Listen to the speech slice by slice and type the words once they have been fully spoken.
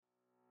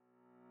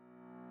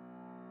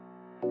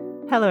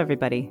Hello,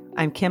 everybody.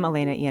 I'm Kim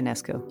Elena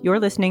Ionescu. You're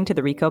listening to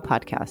the RICO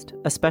Podcast,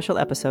 a special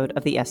episode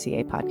of the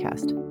SCA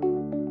Podcast.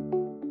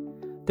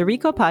 The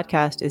RICO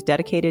Podcast is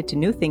dedicated to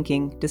new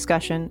thinking,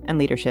 discussion, and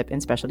leadership in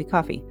specialty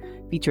coffee,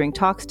 featuring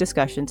talks,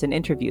 discussions, and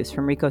interviews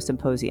from RICO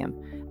Symposium,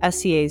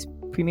 SCA's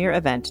premier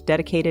event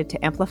dedicated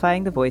to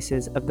amplifying the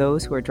voices of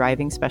those who are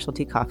driving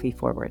specialty coffee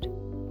forward.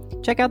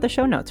 Check out the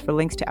show notes for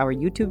links to our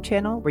YouTube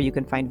channel where you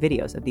can find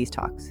videos of these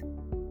talks.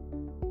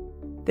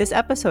 This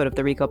episode of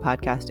the RICO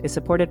Podcast is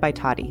supported by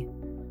Toddy.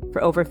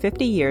 For over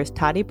 50 years,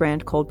 Toddy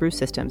brand cold brew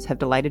systems have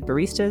delighted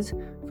baristas,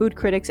 food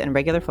critics, and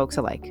regular folks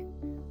alike.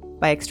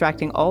 By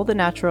extracting all the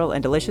natural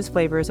and delicious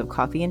flavors of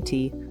coffee and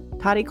tea,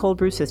 Toddy cold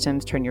brew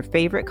systems turn your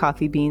favorite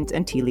coffee beans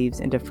and tea leaves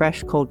into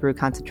fresh cold brew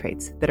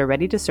concentrates that are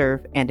ready to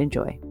serve and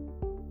enjoy.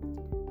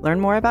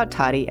 Learn more about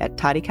Toddy at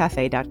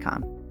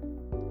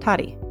toddycafe.com.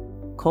 Toddy,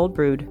 cold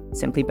brewed,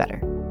 simply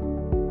better.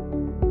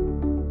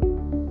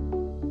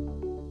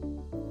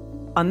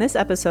 On this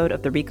episode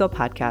of the RICO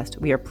Podcast,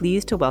 we are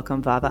pleased to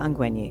welcome Vava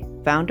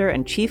Angüeñi, founder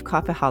and chief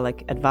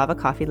coffeeholic at Vava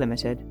Coffee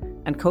Limited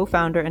and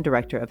co-founder and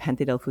director of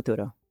Gente del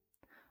Futuro.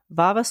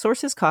 Vava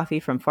sources coffee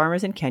from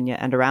farmers in Kenya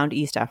and around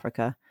East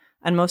Africa,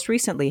 and most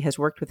recently has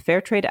worked with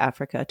Fairtrade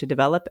Africa to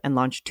develop and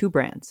launch two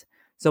brands,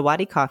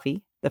 Zawadi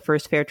Coffee, the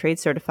first Fairtrade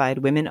certified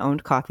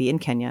women-owned coffee in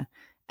Kenya,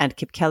 and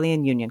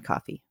Kipkelian Union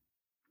Coffee.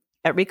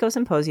 At RICO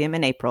Symposium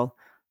in April,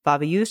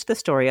 Vava used the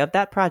story of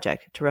that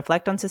project to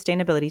reflect on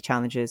sustainability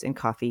challenges in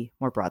coffee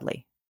more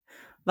broadly.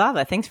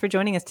 Vava, thanks for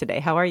joining us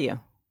today. How are you?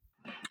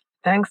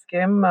 Thanks,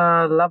 Kim.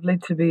 Lovely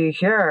to be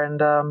here,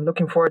 and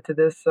looking forward to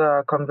this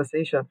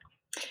conversation.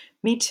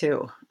 Me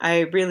too.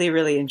 I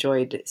really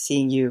enjoyed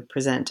seeing you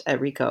present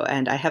at RICO,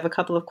 and I have a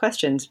couple of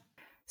questions.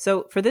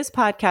 So for this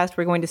podcast,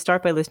 we're going to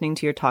start by listening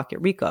to your talk at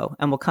RICO,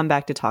 and we'll come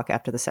back to talk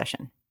after the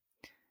session.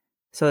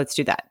 So let's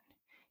do that.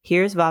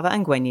 Here's Vava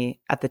Angüeñi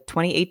at the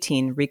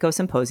 2018 RICO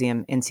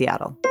Symposium in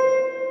Seattle.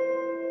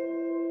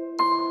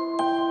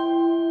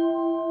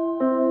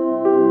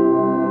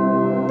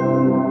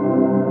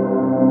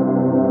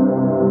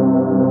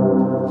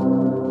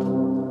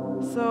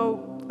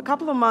 So, a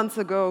couple of months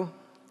ago,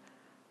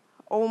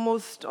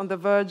 almost on the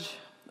verge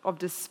of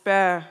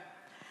despair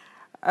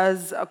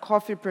as a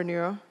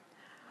coffeepreneur,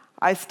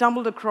 I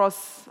stumbled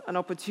across an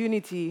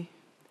opportunity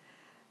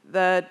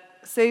that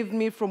saved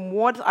me from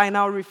what I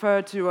now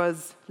refer to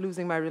as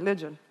losing my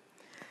religion.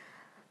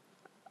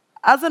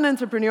 As an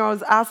entrepreneur, I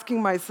was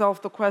asking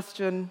myself the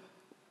question,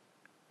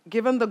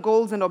 given the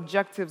goals and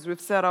objectives we've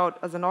set out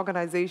as an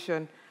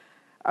organization,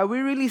 are we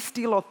really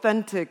still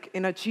authentic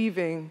in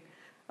achieving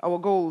our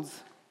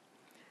goals?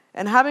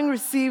 And having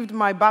received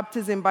my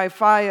baptism by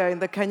fire in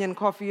the Kenyan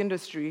coffee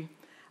industry,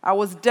 I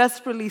was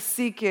desperately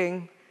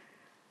seeking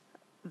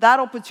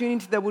that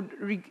opportunity that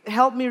would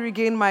help me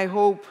regain my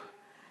hope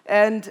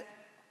and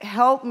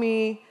help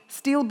me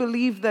still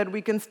believe that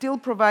we can still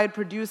provide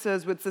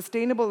producers with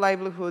sustainable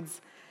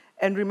livelihoods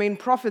and remain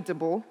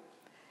profitable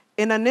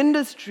in an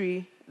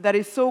industry that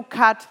is so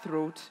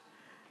cutthroat,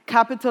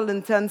 capital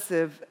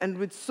intensive, and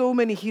with so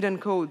many hidden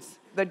codes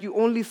that you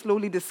only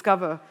slowly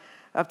discover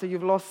after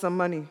you've lost some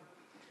money.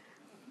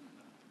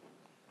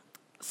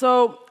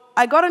 So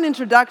I got an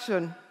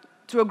introduction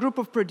to a group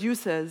of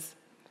producers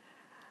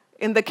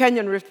in the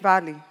Kenyan Rift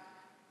Valley.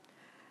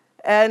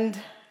 And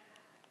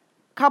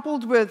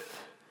coupled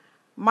with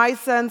my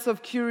sense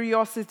of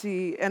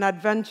curiosity and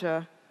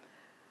adventure,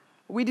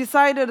 we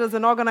decided as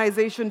an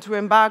organization to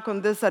embark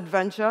on this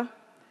adventure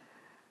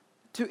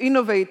to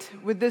innovate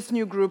with this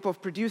new group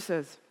of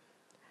producers,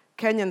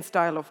 Kenyan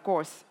style, of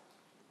course.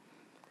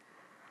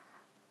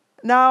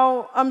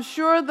 Now, I'm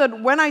sure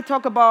that when I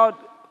talk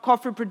about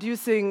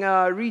coffee-producing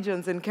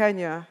regions in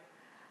Kenya,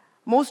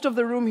 most of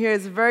the room here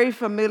is very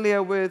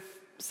familiar with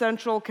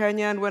central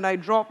Kenya, and when I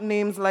drop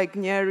names like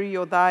Nyeri,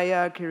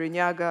 Othaya,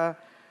 Kirinyaga,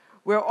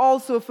 we're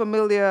also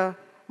familiar,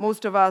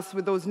 most of us,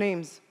 with those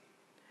names.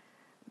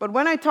 But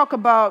when I talk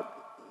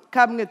about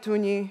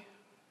Kapngetunyi,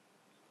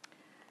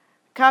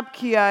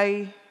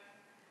 Kapkiai,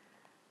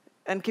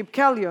 and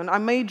Kipkelion, I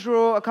may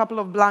draw a couple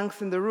of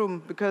blanks in the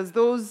room because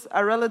those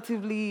are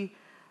relatively,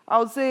 I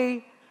would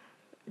say,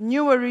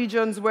 newer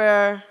regions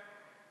where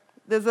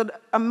there's an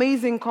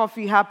amazing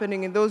coffee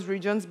happening in those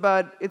regions,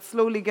 but it's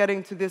slowly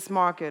getting to this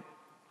market.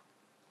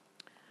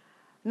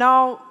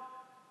 Now,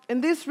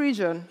 in this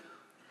region,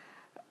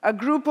 a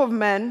group of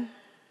men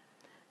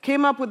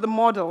came up with the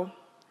model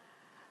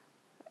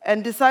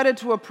and decided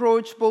to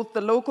approach both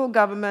the local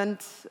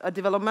government, a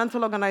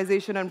developmental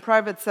organization, and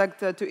private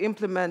sector to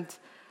implement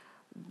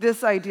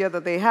this idea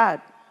that they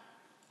had.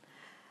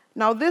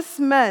 Now,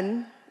 these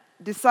men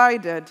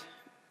decided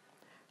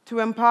to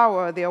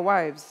empower their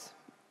wives.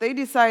 They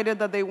decided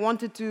that they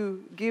wanted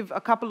to give a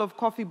couple of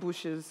coffee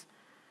bushes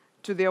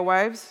to their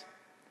wives,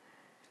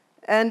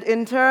 and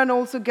in turn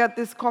also get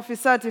this coffee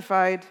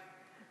certified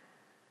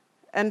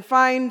and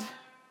find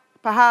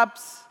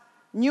perhaps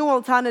new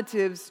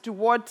alternatives to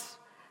what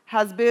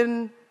has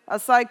been a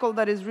cycle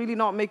that is really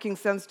not making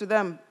sense to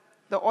them,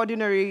 the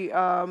ordinary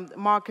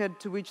market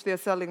to which they're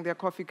selling their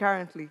coffee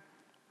currently.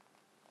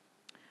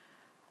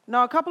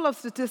 Now, a couple of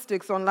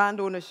statistics on land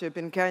ownership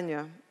in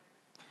Kenya.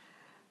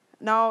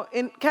 Now,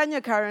 in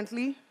Kenya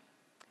currently,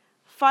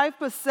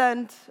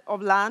 5%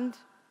 of land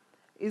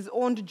is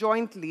owned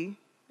jointly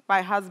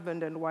by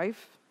husband and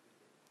wife.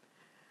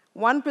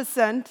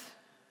 1%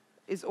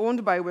 is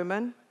owned by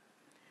women,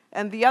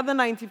 and the other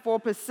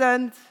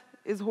 94%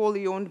 is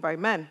wholly owned by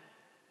men.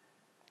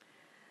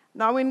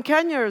 Now, in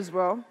Kenya as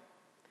well,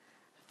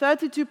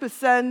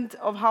 32%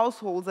 of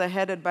households are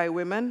headed by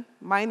women,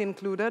 mine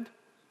included,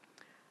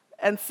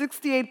 and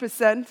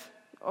 68%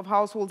 of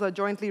households are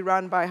jointly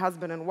run by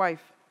husband and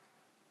wife.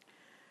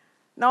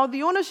 Now,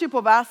 the ownership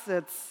of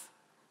assets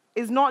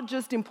is not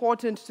just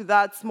important to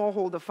that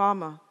smallholder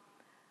farmer.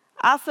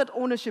 Asset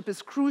ownership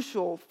is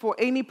crucial for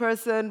any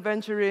person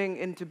venturing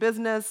into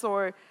business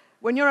or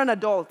when you're an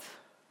adult.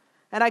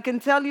 And I can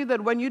tell you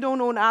that when you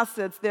don't own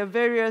assets, there are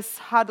various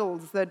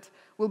hurdles that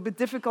will be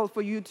difficult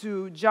for you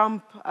to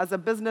jump as a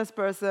business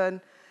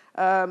person,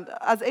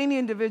 as any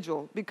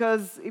individual.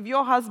 Because if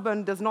your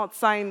husband does not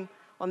sign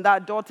on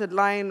that dotted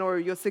line, or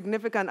your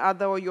significant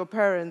other or your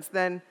parents,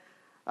 then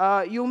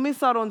you'll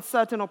miss out on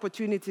certain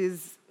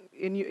opportunities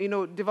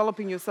in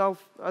developing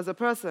yourself as a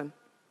person.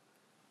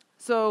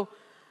 So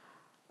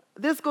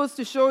this goes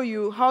to show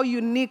you how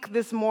unique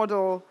this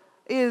model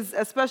is,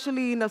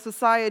 especially in a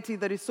society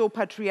that is so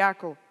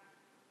patriarchal.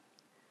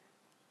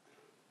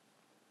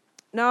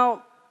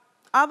 Now,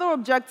 other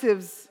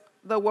objectives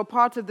that were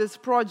part of this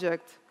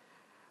project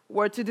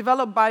were to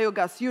develop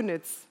biogas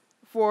units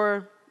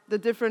for the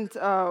different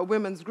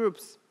women's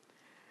groups.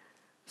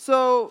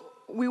 So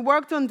we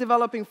worked on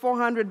developing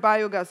 400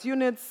 biogas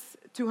units,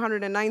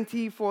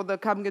 290 for the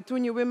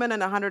Kamgetunyi women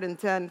and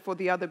 110 for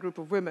the other group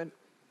of women.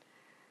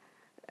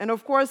 And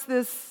of course,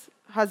 this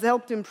has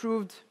helped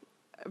improve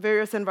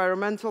various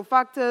environmental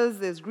factors.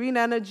 There's green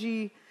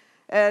energy,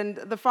 and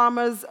the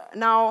farmers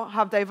now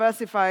have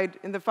diversified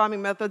in the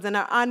farming methods and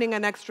are earning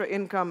an extra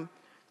income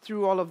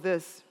through all of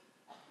this.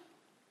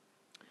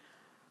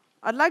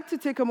 I'd like to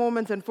take a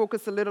moment and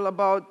focus a little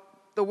about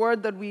the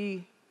word that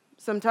we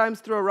sometimes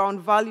throw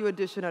around, value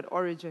addition at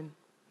origin.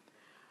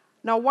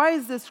 Now, why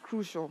is this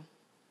crucial?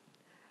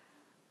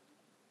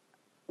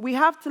 We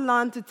have to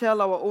learn to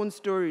tell our own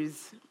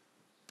stories,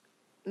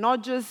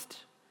 not just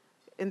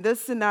in this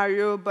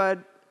scenario, but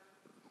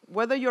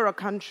whether you're a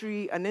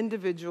country, an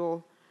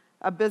individual,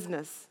 a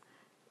business.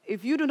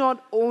 If you do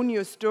not own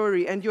your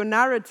story and your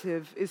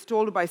narrative is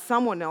told by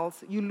someone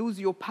else, you lose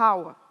your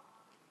power.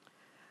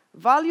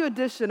 Value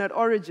addition at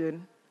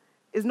origin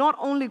is not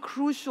only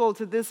crucial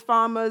to these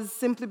farmers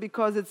simply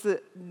because it's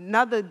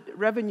another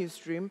revenue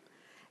stream,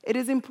 it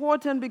is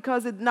important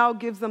because it now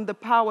gives them the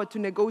power to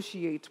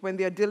negotiate when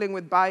they are dealing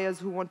with buyers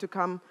who want to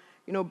come,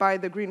 buy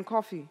the green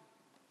coffee.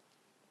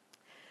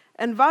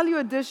 And value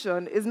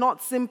addition is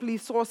not simply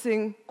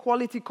sourcing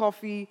quality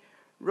coffee,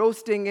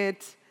 roasting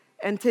it,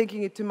 and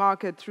taking it to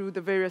market through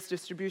the various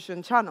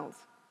distribution channels.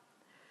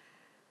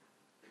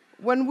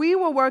 When we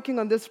were working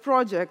on this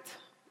project,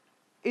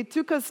 it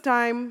took us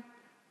time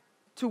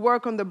to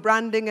work on the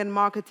branding and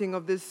marketing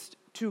of these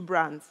two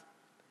brands.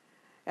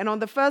 And on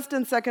the 1st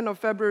and 2nd of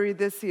February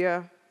this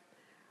year,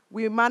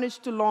 we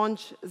managed to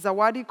launch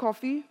Zawadi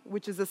Coffee,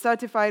 which is a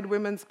certified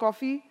women's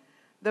coffee,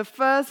 the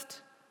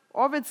first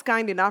of its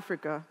kind in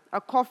Africa,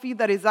 a coffee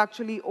that is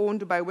actually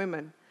owned by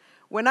women.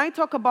 When I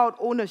talk about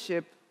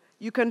ownership,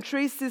 you can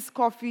trace this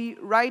coffee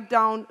right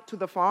down to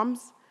the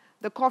farms.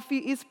 The coffee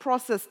is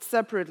processed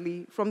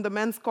separately from the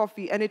men's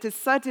coffee, and it is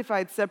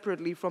certified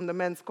separately from the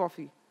men's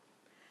coffee.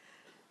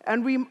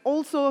 And we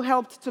also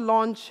helped to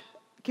launch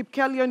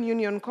Kipkelion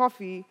Union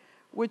Coffee,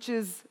 which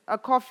is a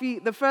coffee,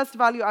 the first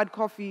value-add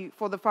coffee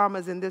for the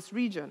farmers in this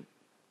region.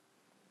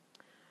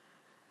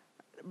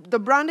 The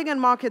branding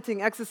and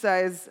marketing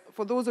exercise,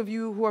 for those of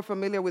you who are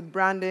familiar with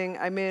branding,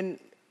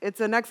 it's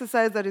an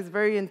exercise that is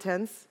very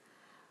intense.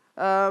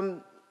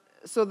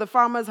 So the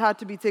farmers had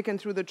to be taken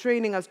through the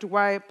training as to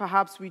why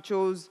perhaps we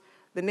chose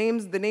the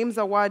names. The name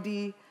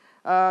Zawadi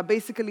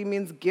basically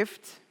means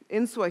gift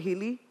in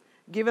Swahili,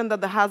 given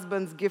that the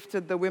husbands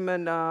gifted the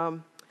women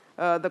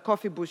the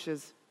coffee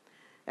bushes.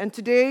 And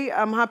today,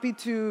 I'm happy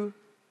to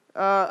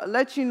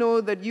let you know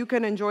that you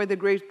can enjoy the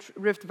Great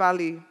Rift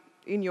Valley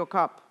in your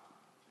cup.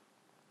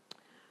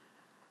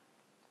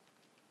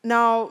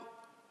 Now,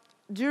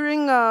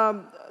 during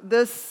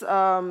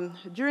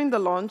during the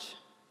launch,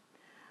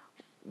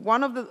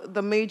 one of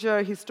the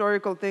major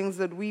historical things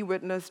that we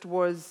witnessed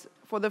was,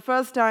 for the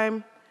first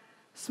time,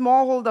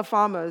 smallholder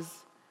farmers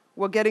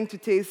were getting to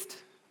taste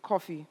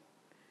coffee.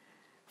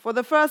 For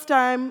the first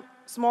time,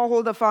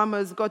 smallholder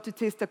farmers got to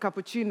taste a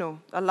cappuccino,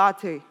 a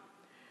latte.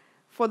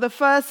 For the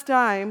first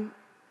time,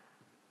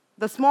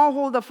 the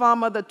smallholder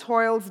farmer that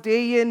toils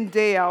day in,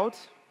 day out,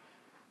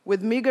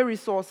 with meager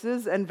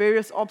resources and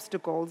various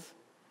obstacles,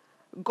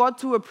 got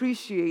to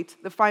appreciate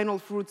the final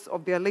fruits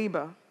of their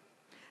labor.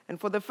 And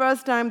for the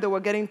first time, they were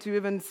getting to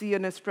even see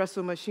an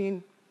espresso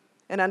machine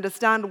and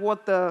understand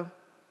what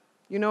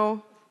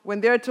when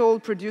they're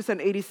told produce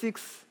an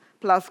 86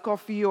 plus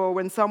coffee, or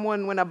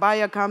when a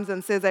buyer comes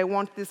and says, I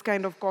want this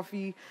kind of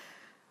coffee,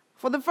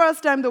 For the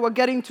first time, they were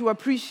getting to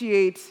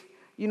appreciate,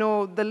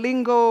 the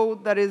lingo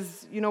that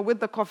is, with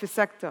the coffee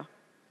sector.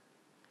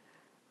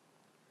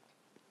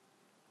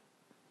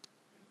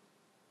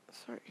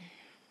 Sorry,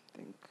 I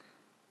think.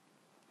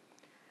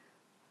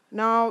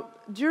 Now,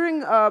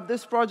 during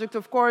this project,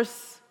 of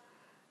course,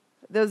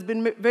 there's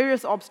been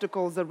various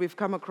obstacles that we've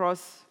come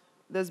across.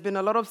 There's been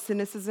a lot of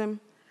cynicism.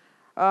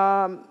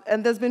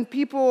 And there's been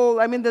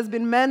there's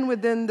been men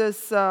within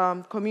this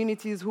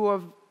communities who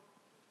have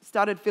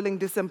started feeling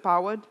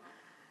disempowered.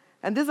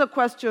 And these are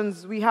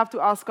questions we have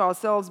to ask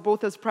ourselves,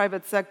 both as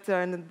private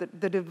sector and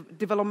the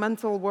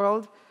developmental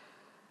world,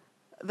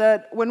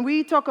 that when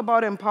we talk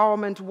about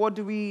empowerment, what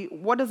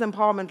does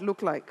empowerment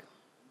look like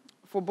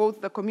for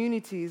both the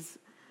communities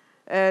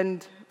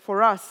and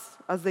for us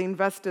as the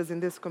investors in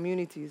these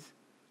communities?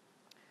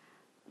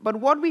 But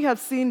what we have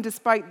seen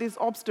despite these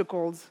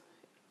obstacles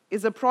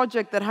is a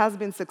project that has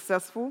been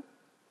successful,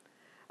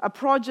 a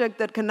project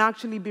that can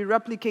actually be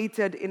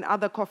replicated in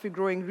other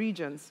coffee-growing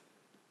regions.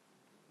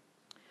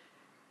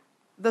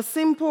 The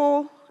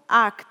simple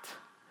act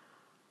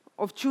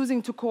of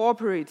choosing to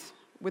cooperate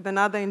with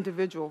another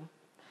individual,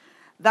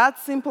 that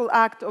simple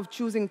act of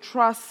choosing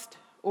trust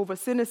over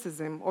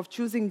cynicism, of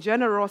choosing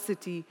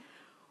generosity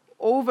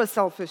over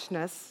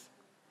selfishness,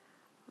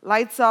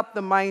 lights up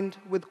the mind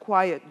with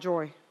quiet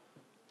joy.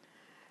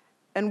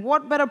 And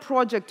what better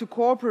project to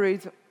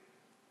cooperate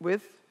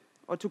with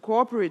or to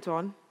cooperate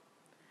on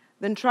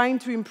than trying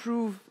to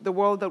improve the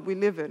world that we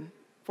live in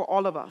for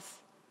all of us?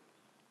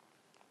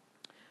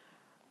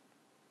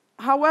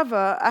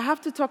 However, I have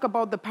to talk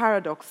about the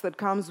paradox that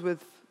comes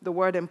with the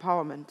word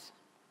empowerment.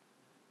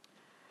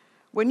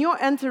 When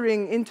you're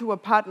entering into a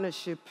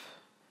partnership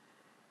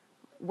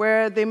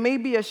where there may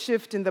be a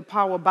shift in the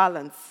power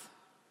balance,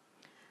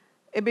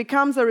 it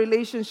becomes a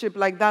relationship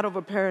like that of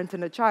a parent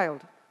and a child.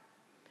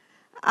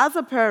 As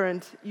a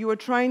parent, you are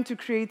trying to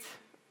create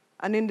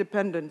an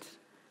independent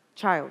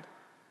child.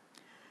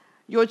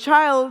 Your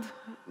child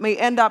may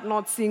end up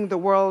not seeing the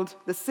world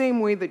the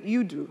same way that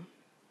you do.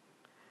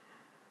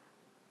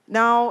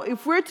 Now,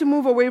 if we're to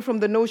move away from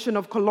the notion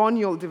of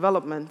colonial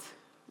development,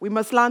 we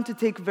must learn to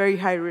take very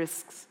high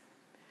risks.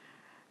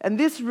 And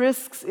these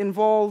risks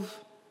involve,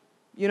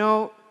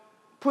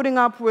 putting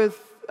up with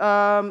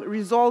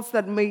results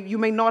that you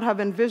may not have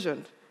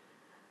envisioned.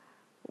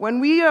 When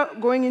we are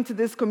going into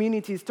these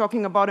communities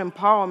talking about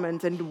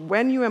empowerment, and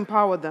when you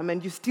empower them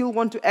and you still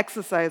want to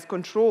exercise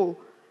control,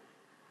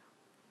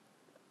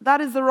 that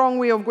is the wrong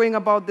way of going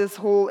about this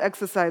whole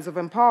exercise of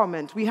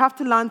empowerment. We have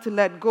to learn to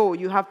let go.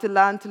 You have to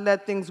learn to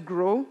let things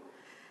grow.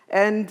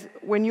 And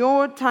when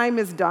your time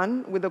is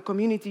done with a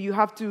community, you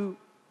have to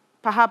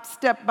perhaps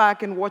step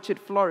back and watch it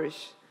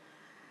flourish.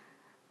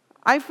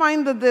 I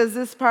find that there's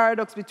this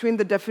paradox between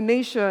the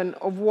definition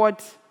of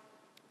what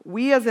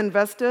we as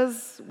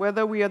investors,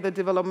 whether we are the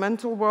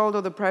developmental world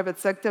or the private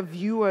sector,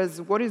 view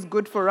as what is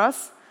good for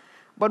us,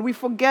 but we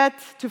forget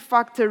to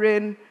factor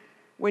in,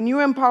 when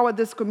you empower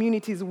these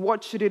communities,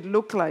 what should it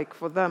look like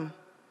for them?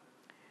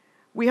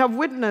 We have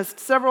witnessed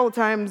several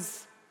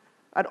times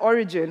at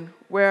Origin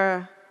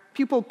where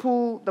people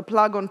pull the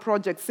plug on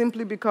projects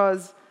simply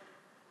because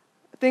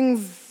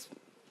things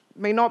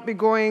may not be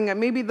going, and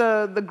maybe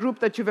the group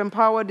that you've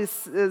empowered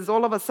is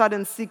all of a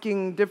sudden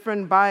seeking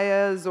different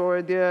buyers,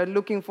 or they're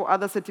looking for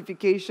other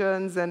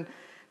certifications and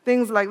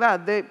things like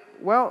that.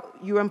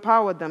 You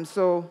empowered them,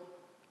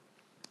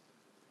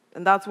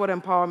 and that's what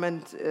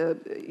empowerment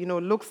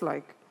looks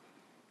like.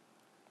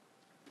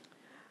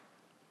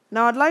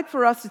 Now, I'd like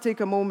for us to take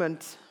a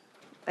moment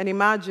and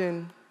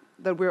imagine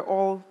that we're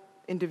all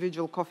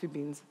individual coffee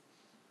beans.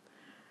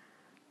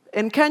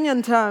 In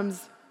Kenyan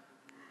terms,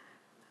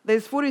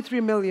 there's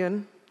 43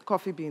 million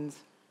coffee beans.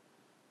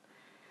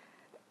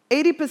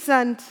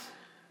 80%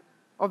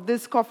 of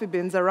these coffee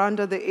beans are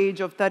under the age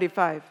of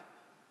 35.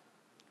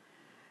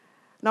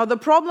 Now, the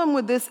problem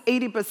with this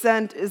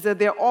 80% is that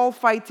they're all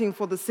fighting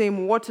for the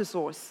same water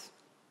source.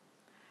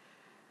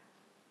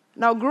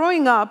 Now,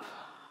 growing up,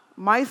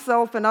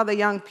 myself and other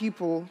young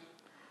people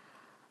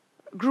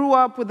grew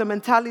up with the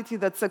mentality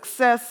that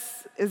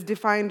success is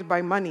defined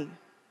by money.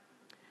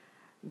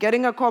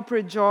 Getting a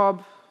corporate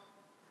job,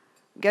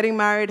 getting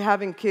married,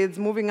 having kids,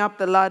 moving up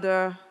the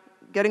ladder,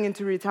 getting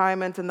into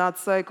retirement, and that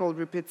cycle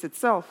repeats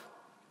itself.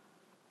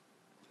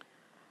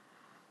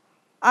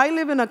 I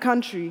live in a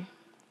country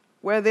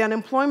where the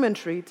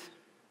unemployment rate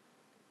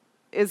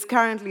is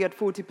currently at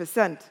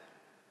 40%.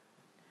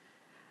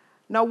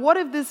 Now, what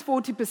if this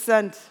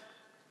 40%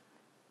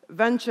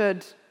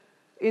 ventured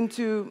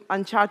into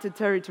uncharted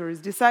territories,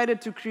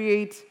 decided to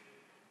create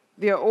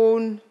their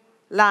own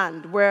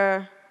land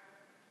where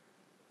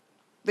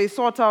they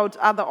sought out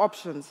other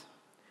options?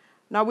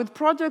 Now, with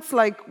projects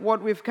like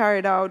what we've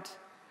carried out,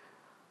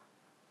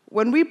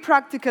 when we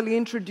practically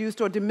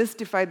introduced or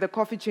demystified the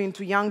coffee chain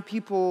to young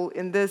people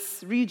in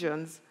these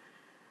regions,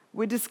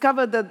 we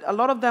discovered that a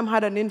lot of them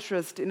had an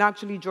interest in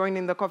actually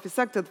joining the coffee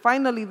sector.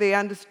 Finally, they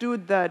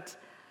understood that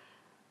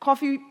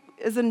coffee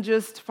isn't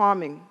just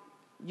farming.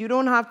 You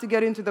don't have to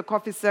get into the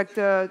coffee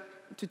sector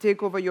to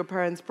take over your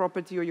parents'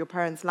 property or your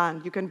parents'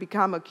 land. You can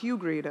become a queue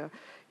grader.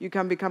 You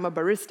can become a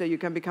barista. You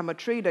can become a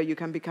trader. You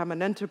can become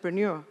an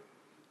entrepreneur.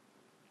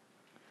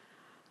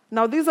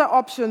 Now, these are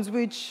options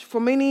which,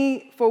 for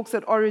many folks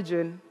at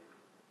Origin,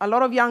 a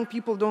lot of young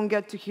people don't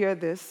get to hear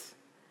this.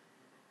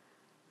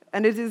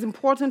 And it is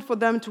important for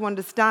them to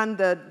understand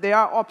that there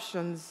are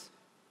options.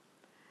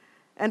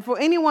 And for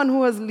anyone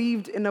who has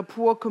lived in a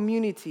poor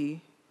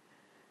community,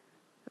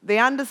 they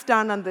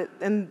understand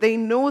and they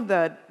know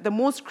that the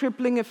most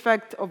crippling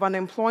effect of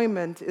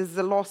unemployment is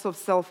the loss of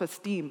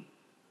self-esteem.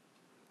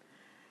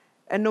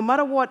 And no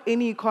matter what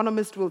any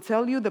economist will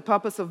tell you, the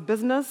purpose of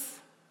business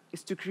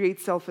is to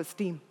create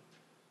self-esteem.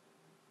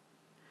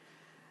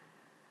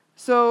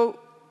 So,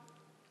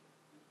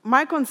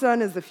 my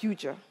concern is the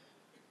future.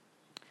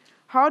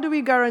 How do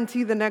we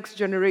guarantee the next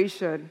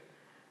generation,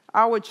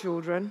 our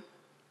children,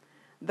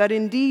 that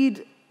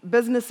indeed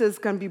businesses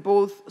can be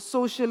both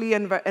socially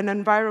and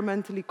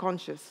environmentally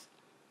conscious?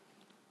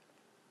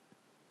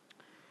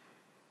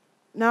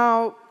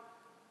 Now,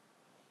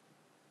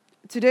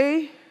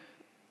 today,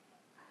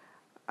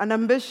 an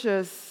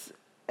ambitious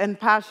and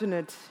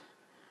passionate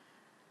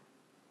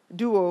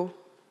duo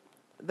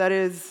that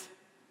is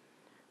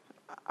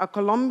a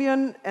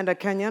Colombian and a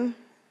Kenyan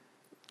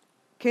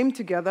came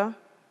together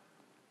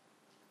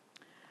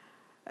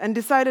and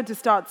decided to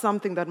start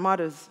something that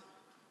matters.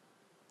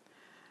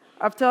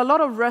 After a lot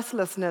of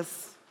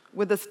restlessness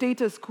with the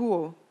status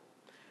quo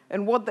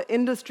and what the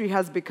industry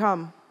has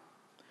become,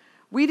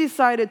 we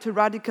decided to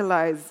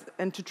radicalize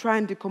and to try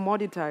and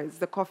decommoditize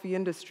the coffee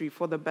industry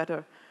for the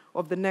better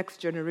of the next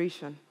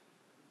generation.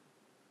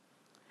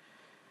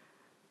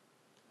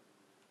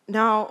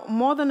 Now,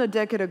 more than a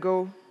decade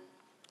ago,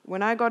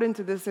 when I got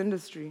into this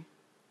industry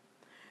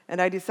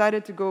and I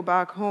decided to go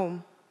back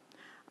home,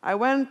 I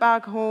went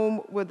back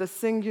home with a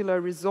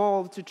singular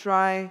resolve to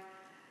try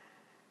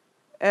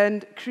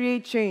and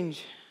create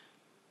change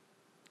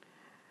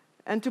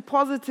and to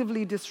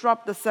positively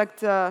disrupt the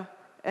sector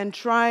and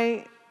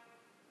try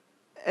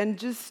and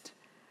just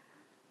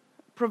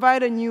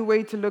provide a new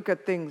way to look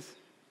at things.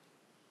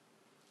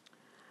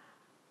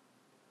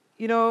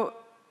 You know,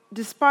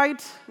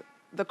 despite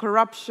the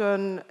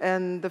corruption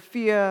and the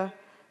fear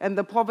and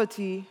the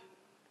poverty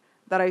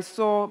that I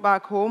saw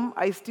back home,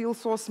 I still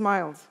saw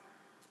smiles.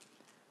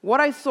 What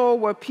I saw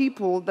were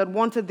people that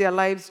wanted their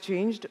lives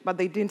changed, but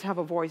they didn't have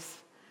a voice.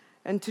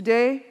 And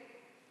today,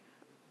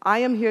 I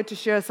am here to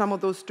share some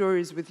of those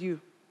stories with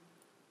you.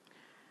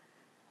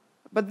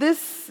 But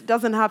this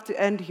doesn't have to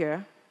end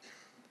here.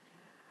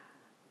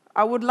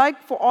 I would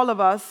like for all of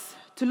us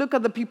to look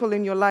at the people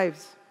in your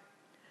lives,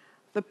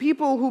 the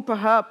people who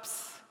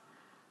perhaps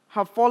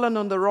have fallen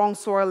on the wrong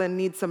soil and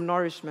need some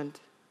nourishment.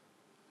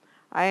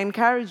 I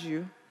encourage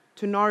you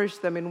to nourish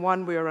them in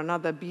one way or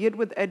another, be it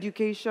with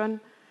education,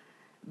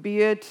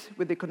 be it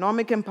with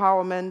economic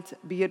empowerment,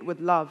 be it with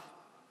love.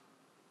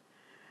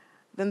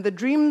 Then the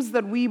dreams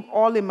that we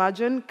all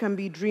imagine can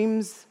be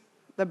dreams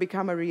that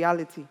become a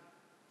reality.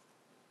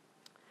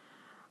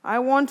 I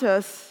want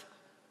us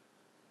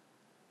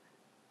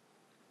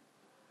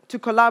to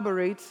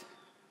collaborate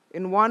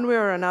in one way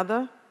or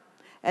another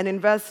and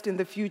invest in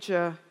the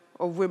future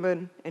of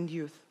women and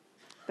youth.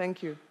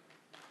 Thank you.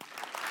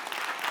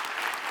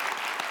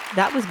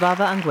 That was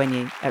Vava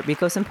Angwenyi at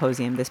RICO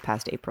Symposium this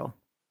past April.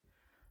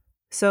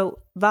 So,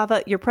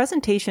 Vava, your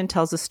presentation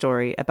tells a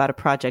story about a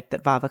project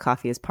that Vava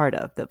Coffee is part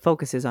of that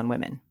focuses on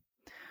women.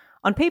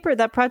 On paper,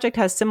 that project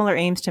has similar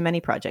aims to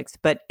many projects,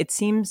 but it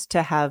seems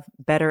to have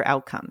better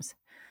outcomes.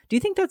 Do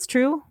you think that's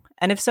true?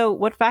 And if so,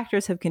 what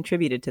factors have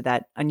contributed to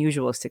that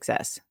unusual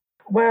success?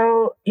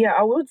 Well, yeah,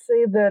 I would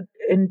say that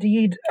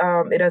indeed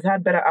it has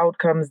had better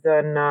outcomes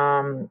than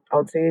I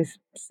would say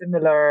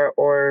similar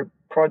or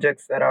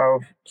projects that are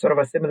of sort of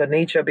a similar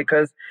nature.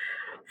 Because,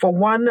 for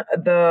one,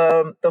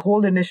 the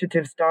whole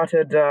initiative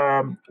started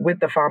with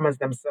the farmers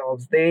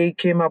themselves. They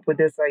came up with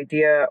this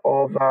idea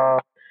of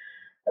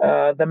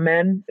the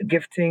men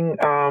gifting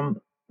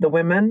the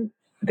women,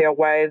 their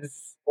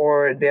wives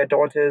or their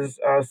daughters,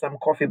 some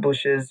coffee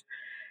bushes.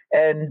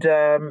 And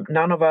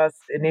none of us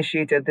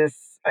initiated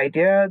this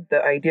idea.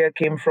 The idea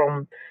came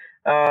from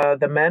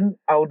the men,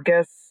 I would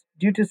guess,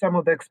 due to some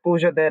of the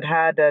exposure they'd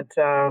had at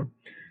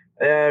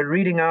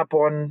reading up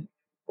on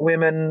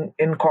women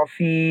in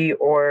coffee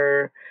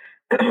or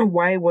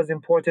why it was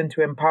important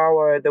to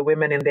empower the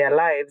women in their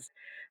lives.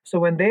 So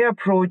when they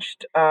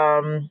approached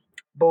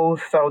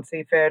both, I would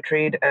say, fair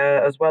trade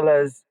as well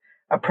as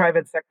a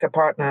private sector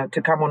partner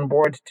to come on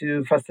board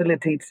to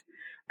facilitate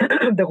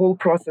the whole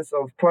process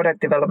of product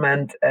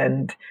development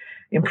and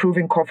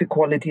improving coffee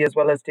quality as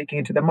well as taking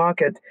it to the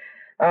market,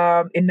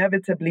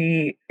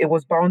 inevitably it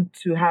was bound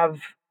to have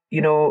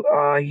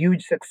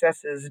huge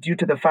successes due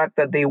to the fact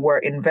that they were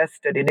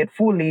invested in it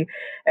fully,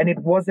 and it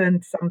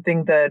wasn't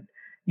something that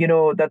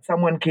that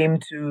someone came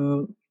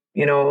to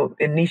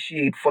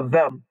initiate for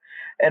them.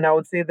 And I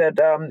would say that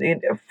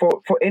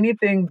for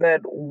anything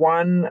that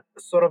one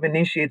sort of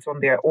initiates on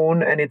their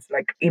own and it's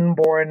like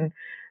inborn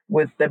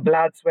with the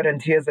blood, sweat,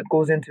 and tears that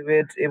goes into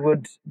it, it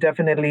would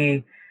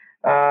definitely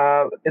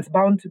it's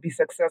bound to be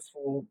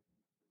successful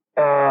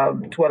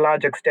to a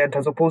large extent,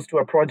 as opposed to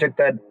a project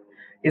that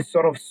is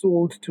sort of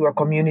sold to a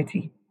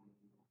community.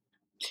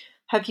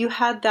 Have you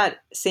had that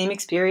same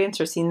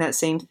experience or seen that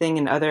same thing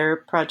in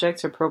other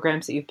projects or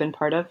programs that you've been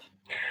part of?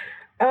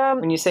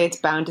 When you say it's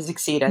bound to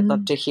succeed, I'd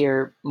love to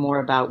hear more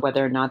about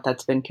whether or not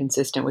that's been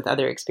consistent with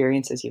other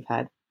experiences you've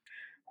had.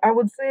 I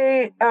would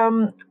say,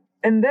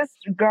 in this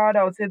regard,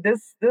 I would say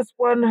this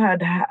one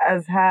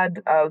has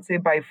had, I would say,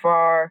 by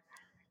far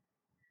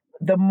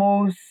the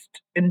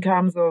most in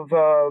terms of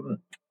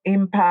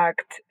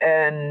impact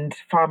and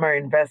farmer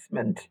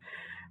investment.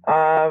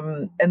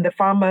 And the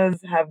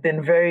farmers have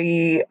been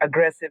very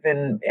aggressive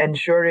in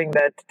ensuring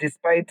that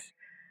despite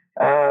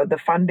the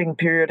funding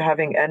period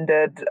having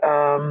ended,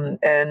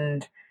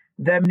 and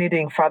them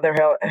needing further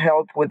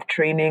help with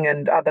training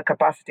and other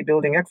capacity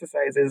building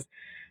exercises,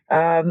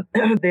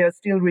 they are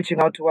still reaching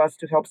out to us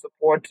to help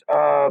support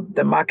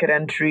the market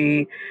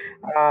entry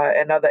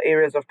and other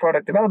areas of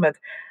product development.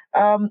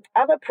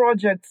 Other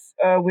projects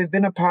we've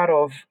been a part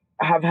of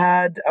have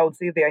had, I would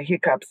say, their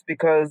hiccups,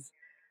 because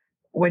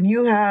when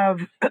you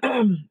have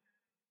an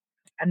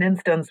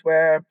instance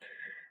where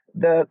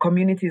the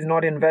community is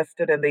not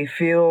invested and they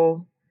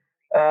feel,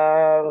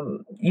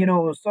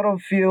 sort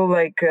of feel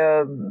like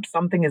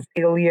something is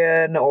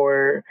alien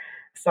or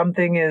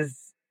something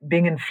is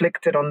being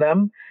inflicted on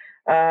them.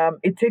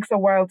 It takes a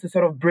while to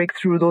sort of break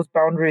through those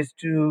boundaries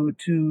to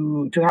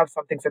have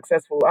something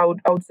successful. I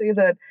would say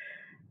that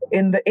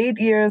in the 8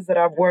 years that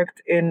I've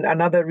worked in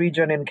another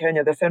region in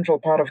Kenya, the central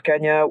part of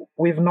Kenya,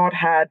 we've not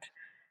had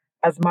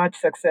as much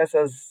success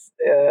as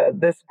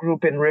this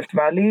group in Rift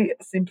Valley,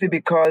 simply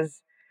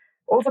because,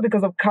 also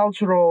because of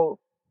cultural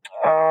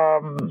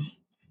um,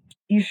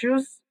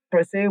 issues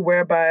per se,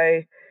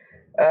 whereby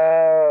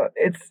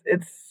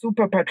it's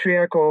super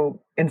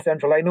patriarchal in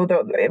Central. I know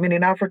that, I mean,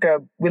 in Africa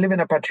we live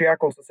in a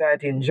patriarchal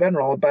society in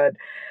general, but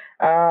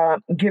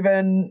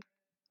given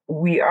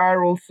we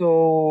are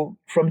also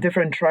from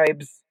different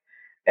tribes,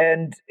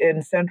 and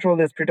in Central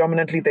is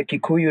predominantly the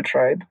Kikuyu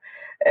tribe,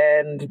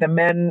 and the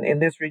men in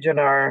this region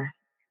are,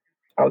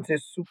 I would say,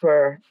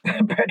 super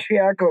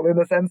patriarchal, in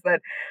the sense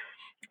that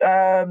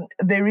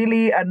they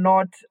really are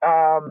not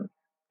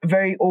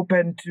very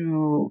open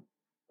to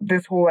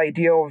this whole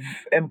idea of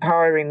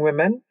empowering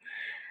women.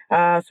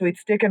 So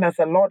it's taken us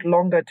a lot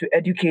longer to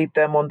educate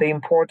them on the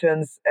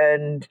importance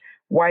and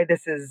why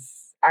this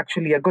is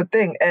actually a good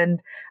thing. And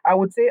I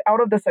would say,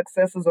 out of the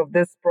successes of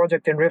this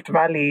project in Rift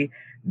Valley,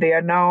 they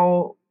are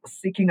now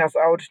seeking us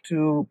out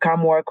to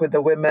come work with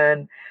the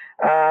women.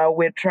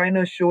 We're trying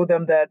to show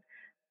them that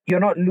you're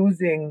not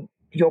losing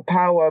your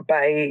power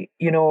by,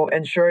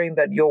 ensuring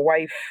that your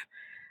wife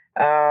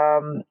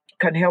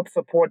can help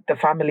support the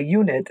family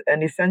unit.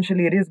 And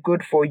essentially, it is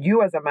good for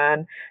you as a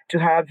man to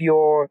have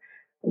your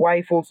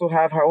wife also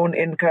have her own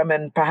income,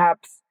 and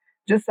perhaps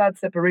just that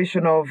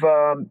separation of,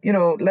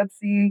 let's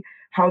see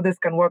how this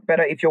can work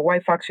better if your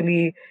wife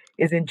actually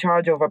is in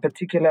charge of a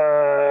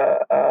particular,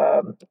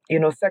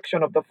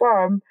 section of the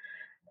farm.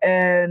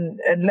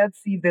 And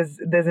let's see if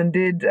there's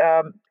indeed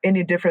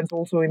any difference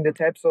also in the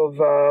types of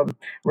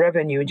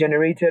revenue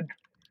generated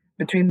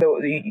between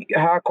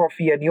her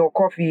coffee and your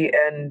coffee,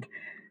 and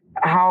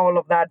how all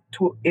of that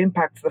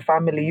impacts the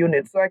family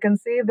unit. So I can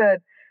say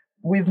that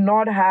we've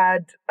not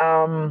had,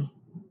 I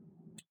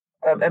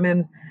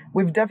mean,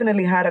 we've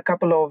definitely had a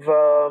couple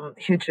of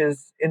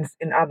hitches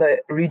in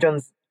other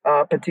regions,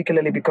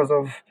 particularly because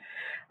of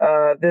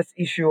this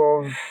issue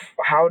of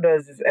how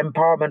does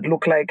empowerment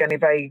look like, and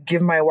if I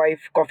give my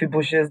wife coffee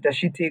bushes, does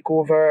she take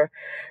over?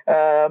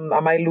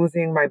 Am I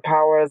losing my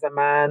power as a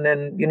man?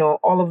 And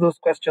all of those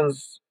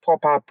questions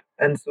pop up,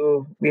 and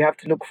so we have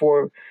to look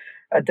for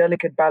a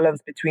delicate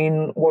balance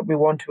between what we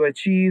want to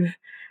achieve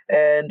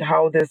and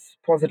how this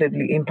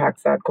positively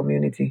impacts our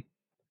community.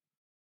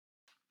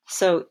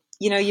 So,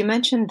 you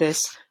mentioned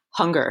this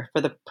hunger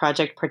for the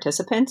project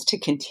participants to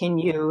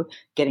continue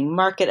getting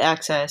market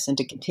access and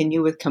to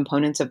continue with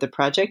components of the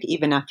project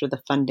even after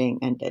the funding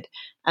ended.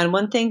 And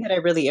one thing that I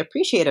really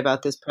appreciate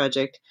about this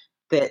project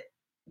that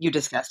you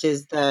discussed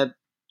is the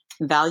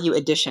value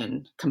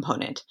addition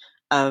component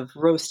of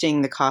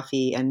roasting the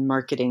coffee and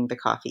marketing the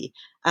coffee.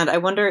 And I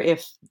wonder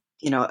if,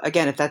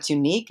 again, if that's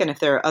unique, and if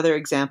there are other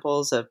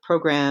examples of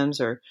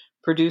programs or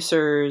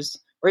producers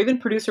or even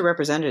producer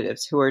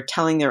representatives who are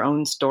telling their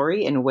own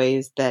story in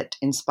ways that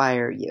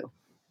inspire you.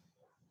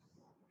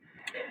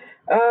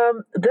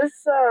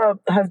 This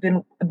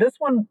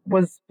one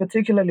was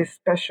particularly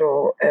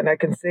special, and I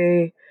can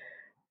say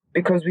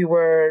because we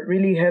were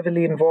really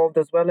heavily involved,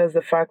 as well as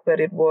the fact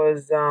that it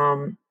was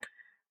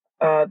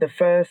the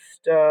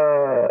first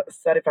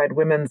certified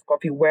women's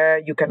coffee where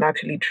you can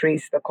actually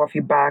trace the coffee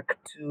back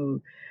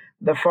to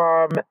the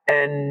farm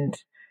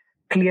and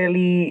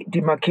clearly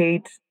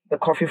demarcate the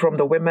coffee from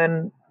the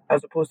women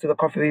as opposed to the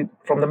coffee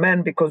from the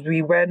men, because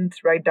we went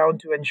right down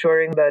to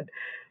ensuring that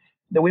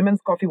the women's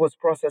coffee was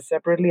processed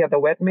separately at the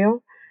wet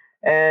mill,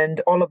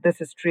 and all of this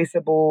is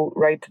traceable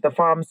right to the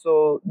farm.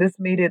 So this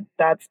made it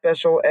that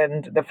special,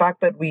 and the fact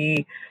that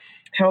we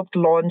helped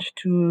launch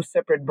two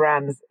separate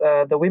brands.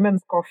 The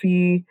women's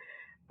coffee,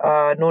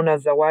 known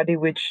as Zawadi,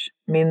 which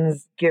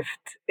means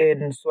gift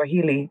in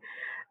Swahili.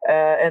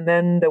 And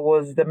then there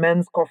was the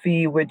men's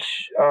coffee,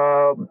 which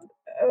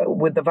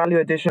with the value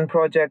addition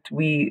project,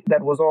 we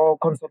that was all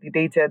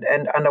consolidated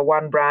and under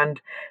one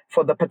brand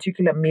for the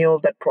particular mill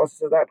that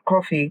processes that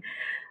coffee.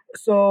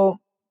 So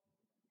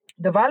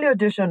the value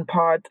addition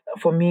part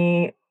for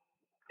me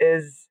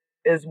is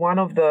one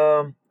of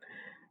the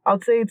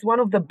I'd say it's one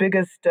of the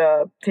biggest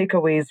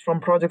takeaways from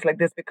projects like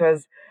this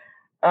because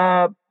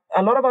uh,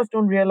 a lot of us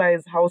don't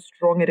realize how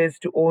strong it is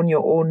to own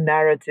your own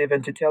narrative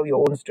and to tell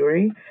your own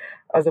story,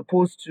 as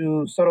opposed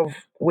to sort of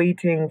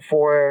waiting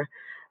for,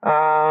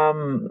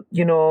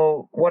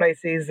 what I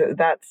say is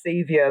that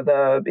savior.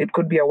 It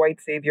could be a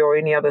white savior or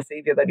any other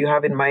savior that you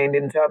have in mind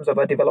in terms of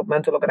a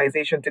developmental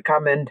organization to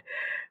come and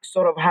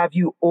sort of have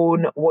you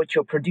own what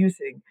you're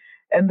producing.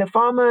 And the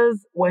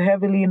farmers were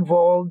heavily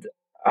involved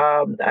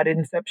at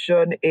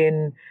inception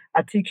in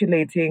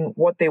articulating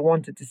what they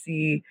wanted to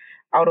see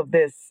out of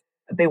this.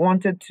 They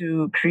wanted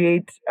to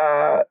create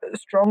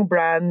strong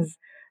brands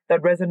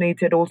that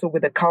resonated also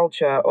with the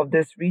culture of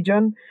this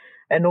region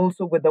and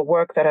also with the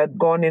work that had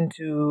gone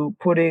into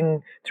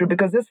putting through,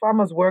 because this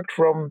farmers worked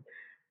from,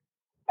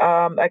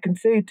 I can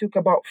say it took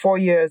about 4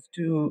 years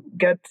to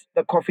get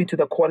the coffee to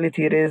the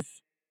quality it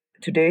is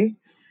today.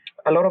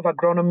 A lot of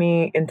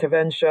agronomy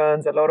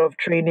interventions, a lot of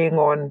training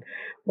on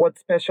what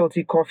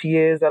specialty coffee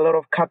is, a lot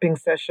of cupping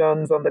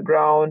sessions on the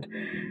ground,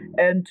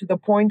 and to the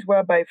point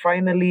whereby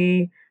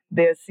finally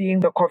they're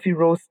seeing the coffee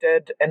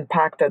roasted and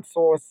packed at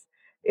source.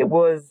 It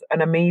was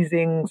an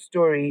amazing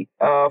story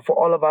for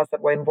all of us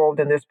that were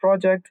involved in this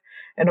project.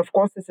 And of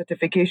course, the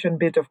certification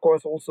bit, of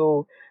course,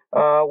 also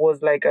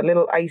was like a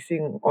little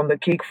icing on the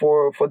cake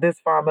for these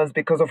farmers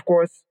because, of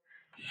course,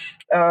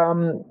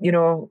 you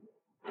know,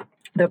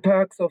 the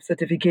perks of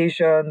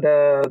certification,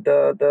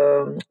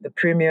 the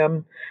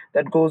premium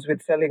that goes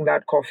with selling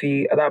that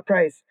coffee at that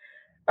price.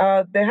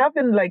 There have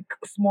been like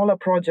smaller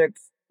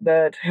projects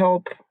that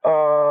help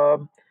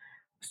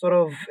sort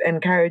of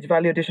encourage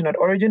value addition at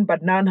origin,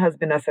 but none has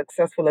been as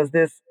successful as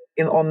this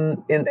in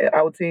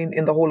I would say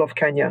in the whole of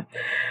Kenya.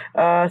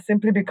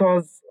 Simply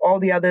because all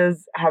the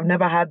others have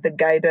never had the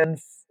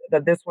guidance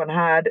that this one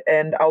had,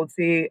 and I would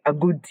say a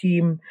good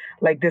team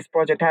like this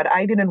project had.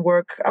 I've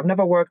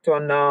never worked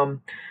on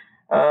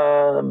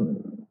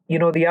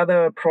the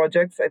other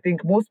projects. I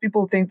think most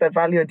people think that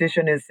value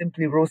addition is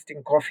simply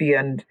roasting coffee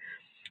and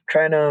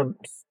trying to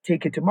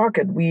take it to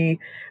market. We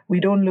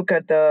don't look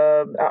at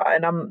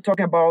and I'm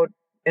talking about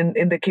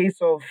in the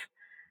case of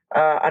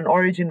an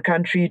origin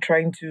country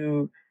trying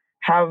to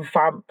have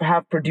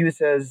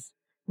producers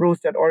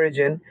roast at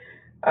origin.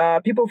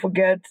 People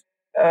forget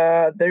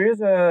there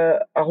is a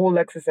whole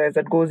exercise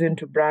that goes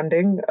into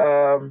branding,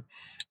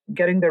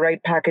 getting the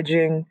right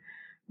packaging,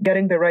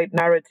 getting the right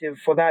narrative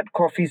for that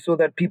coffee so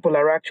that people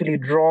are actually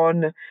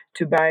drawn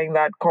to buying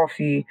that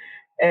coffee.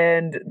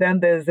 And then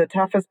there's the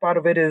toughest part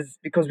of it is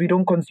because we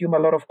don't consume a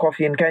lot of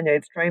coffee in Kenya.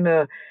 It's trying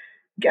to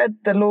get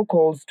the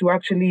locals to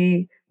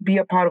actually be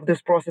a part of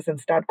this process and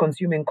start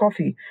consuming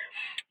coffee.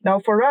 Now,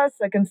 for us,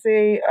 I can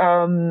say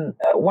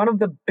one of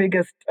the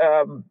biggest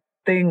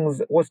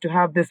things was to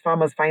have these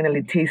farmers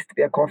finally taste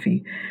their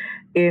coffee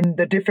in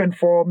the different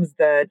forms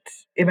that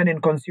even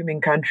in consuming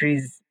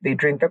countries they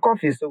drink the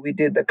coffee. So we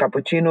did the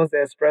cappuccinos,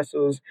 the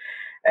espressos,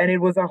 and it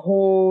was a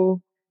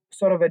whole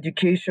sort of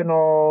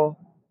educational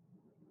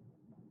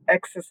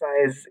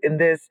exercise in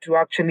this to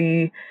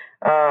actually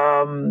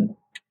um,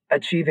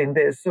 achieving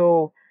this.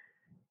 So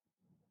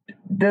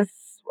this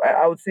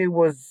I would say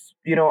was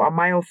a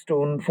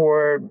milestone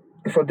for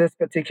this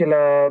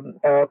particular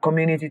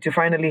community to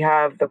finally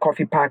have the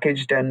coffee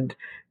packaged and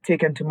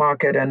taken to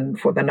market and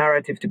for the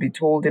narrative to be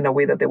told in a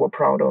way that they were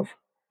proud of.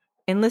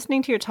 In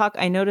listening to your talk,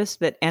 I noticed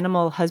that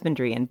animal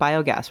husbandry and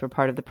biogas were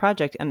part of the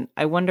project, and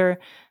I wonder,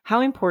 how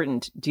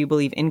important do you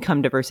believe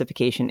income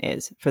diversification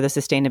is for the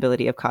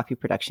sustainability of coffee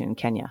production in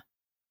Kenya?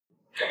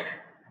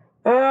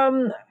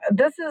 Um,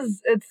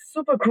 it's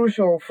super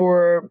crucial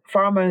for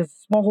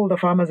farmers, smallholder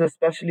farmers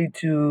especially,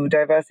 to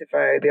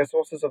diversify their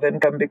sources of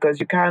income because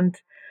you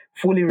can't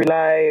fully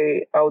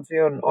rely, I would say,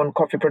 on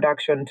coffee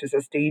production to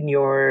sustain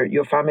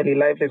your family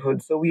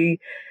livelihood. So we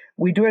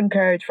do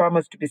encourage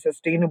farmers to be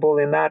sustainable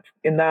in that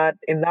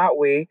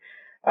way,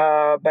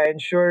 by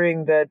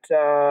ensuring that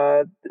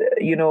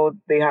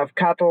they have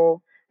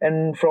cattle,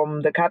 and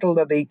from the cattle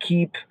that they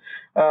keep,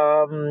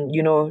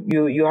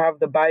 you have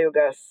the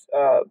biogas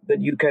that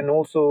you can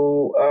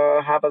also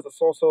have as a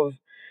source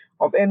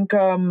of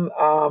income.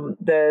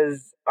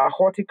 There's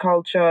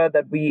horticulture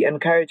that we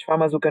encourage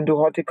farmers who can do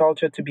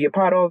horticulture to be a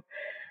part of,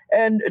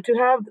 and to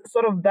have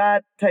sort of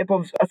that type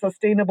of a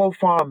sustainable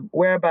farm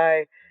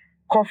whereby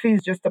coffee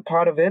is just a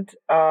part of it.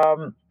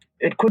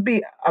 It could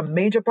be a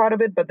major part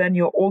of it, but then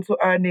you're also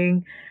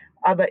earning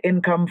other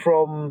income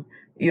from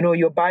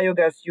your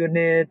biogas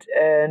unit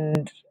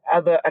and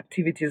other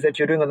activities that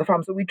you're doing on the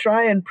farm. So we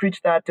try and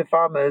preach that to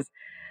farmers,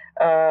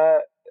 uh,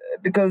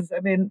 because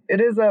I mean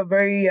it is a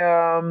very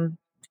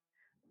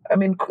I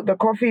mean, the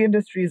coffee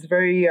industry is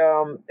very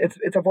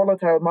it's a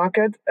volatile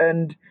market,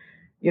 and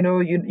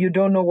you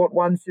don't know what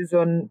one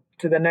season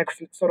to the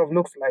next sort of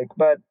looks like.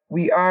 But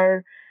we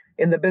are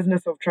in the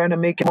business of trying to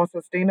make it more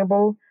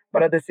sustainable.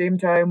 But at the same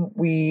time,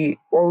 we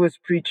always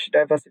preach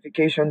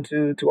diversification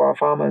to our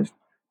farmers.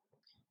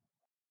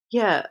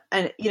 Yeah,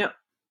 and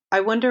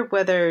I wonder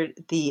whether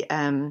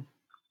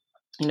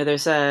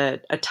there's a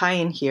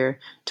tie-in here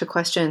to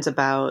questions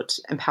about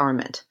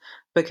empowerment,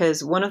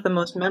 because one of the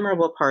most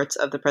memorable parts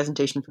of the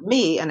presentation for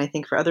me, and I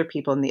think for other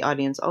people in the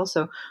audience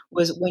also,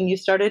 was when you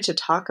started to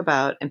talk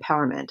about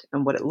empowerment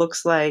and what it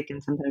looks like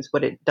and sometimes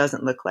what it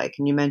doesn't look like.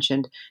 And you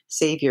mentioned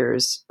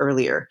saviors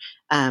earlier.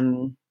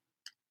 And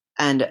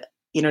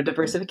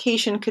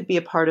diversification could be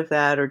a part of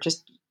that, or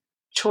just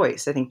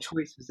choice. I think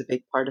choice was a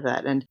big part of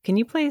that. And can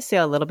you please say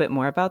a little bit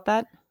more about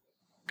that?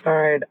 All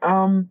right.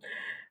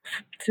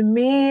 To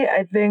me,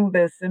 I think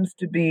there seems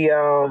to be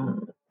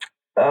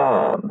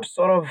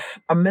sort of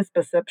a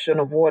misperception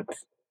of what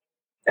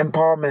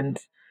empowerment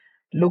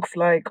looks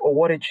like or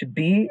what it should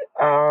be.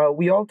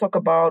 We all talk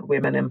about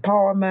women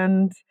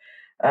empowerment.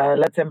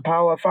 Let's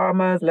empower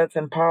farmers. Let's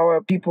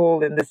empower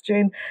people in this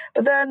chain.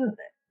 But then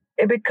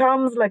it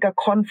becomes like a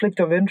conflict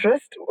of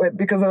interest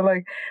because of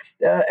like,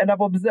 and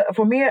I've observed.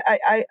 For me,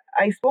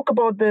 I spoke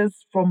about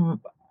this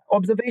from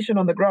observation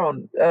on the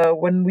ground.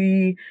 When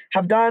we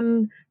have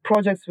done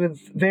projects with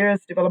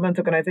various development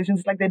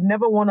organizations, like they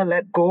never want to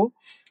let go.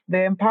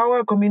 They empower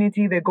a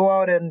community. They go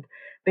out and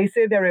they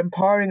say they're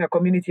empowering a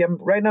community.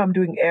 Right now I'm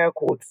doing air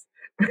quotes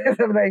because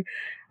I'm like,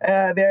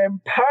 they're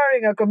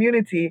empowering a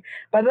community,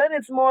 but then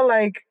it's more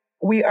like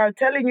we are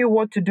telling you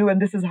what to do,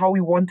 and this is how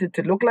we want it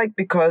to look like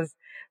because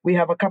we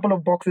have a couple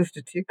of boxes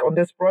to tick on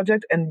this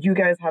project, and you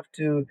guys have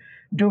to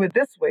do it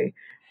this way.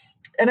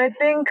 And I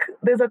think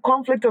there's a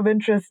conflict of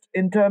interest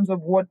in terms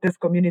of what these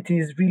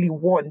communities really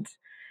want.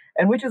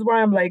 And which is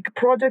why I'm like,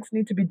 projects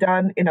need to be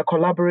done in a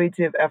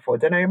collaborative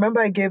effort. And I remember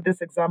I gave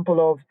this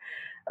example of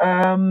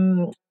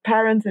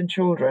parents and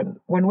children.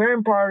 When we're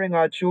empowering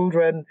our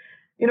children,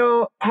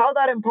 how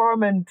that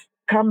empowerment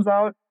comes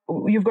out,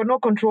 you've got no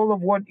control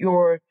of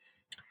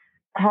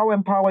how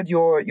empowered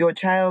your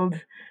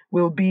child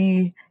will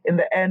be in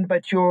the end,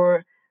 but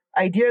your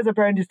idea as a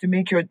parent is to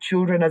make your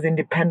children as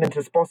independent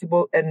as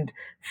possible and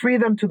free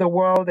them to the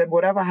world, and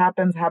whatever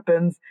happens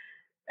happens,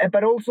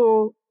 but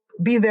also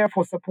be there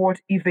for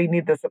support if they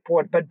need the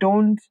support, but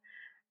don't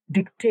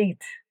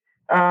dictate.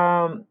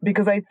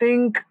 Because I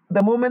think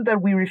the moment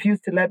that we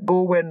refuse to let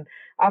go, when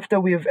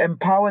after we've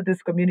empowered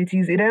these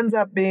communities, it ends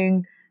up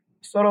being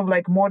sort of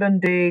like modern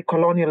day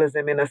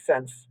colonialism in a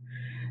sense.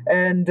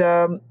 And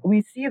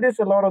we see this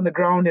a lot on the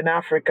ground in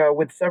Africa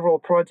with several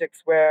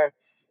projects where,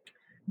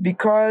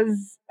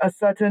 because a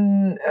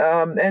certain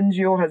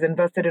NGO has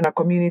invested in a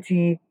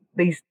community,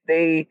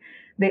 they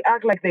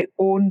act like they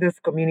own this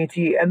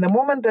community. And the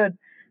moment that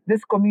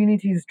these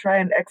communities try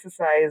and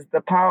exercise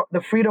the power,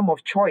 the freedom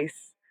of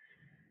choice,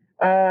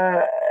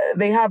 uh,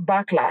 they have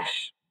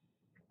backlash,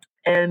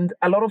 and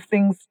a lot of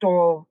things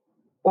stall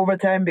over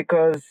time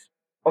because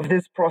of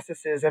these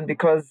processes, and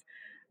because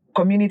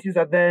communities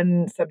are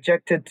then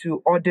subjected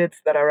to audits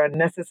that are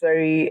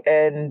unnecessary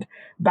and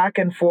back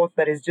and forth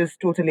that is just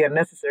totally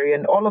unnecessary.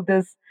 And all of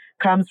this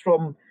comes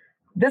from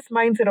this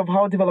mindset of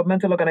how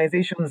developmental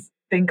organizations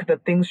think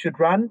that things should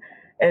run.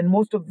 And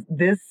most of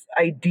this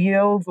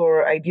ideals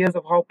or ideas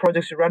of how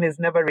projects should run is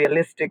never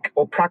realistic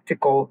or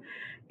practical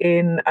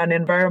in an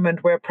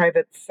environment where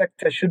private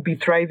sector should be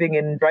thriving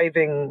and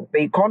driving the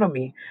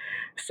economy.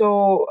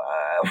 So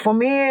for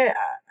me,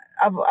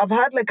 I've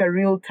had like a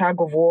real tug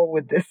of war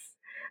with this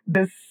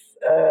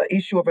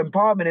issue of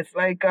empowerment. It's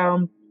like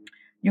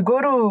you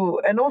go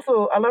to, and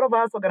also a lot of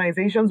us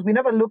organizations, we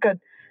never look at,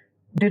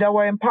 did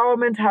our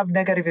empowerment have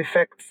negative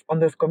effects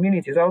on these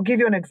communities? I'll give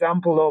you an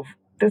example of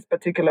this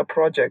particular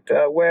project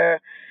where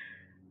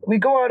we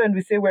go out and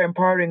we say we're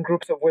empowering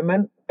groups of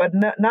women, but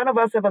none of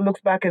us ever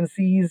looks back and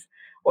sees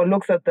or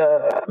looks at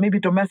the maybe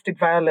domestic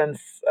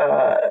violence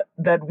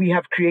that we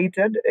have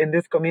created in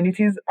these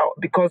communities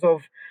because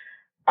of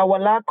our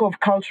lack of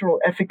cultural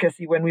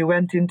efficacy when we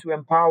went in to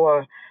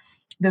empower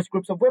these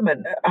groups of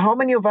women. How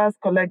many of us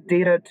collect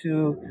data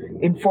to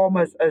inform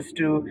us as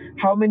to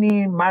how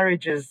many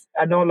marriages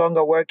are no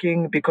longer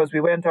working because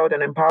we went out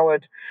and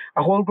empowered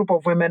a whole group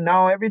of women?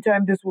 Now, every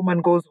time this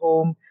woman goes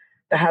home,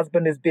 the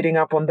husband is beating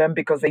up on them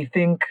because they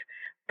think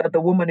that the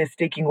woman is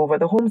taking over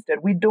the homestead.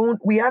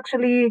 We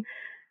actually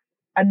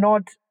are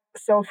not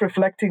self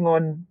reflecting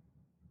on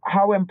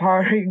how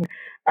empowering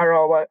are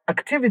our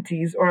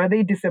activities, or are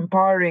they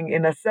disempowering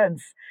in a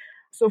sense?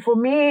 So for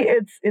me,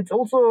 it's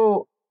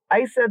also,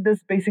 I said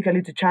this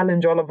basically to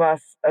challenge all of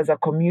us as a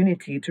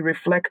community to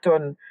reflect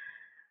on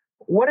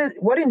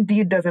what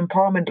indeed does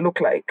empowerment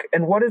look like,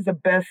 and what is the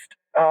best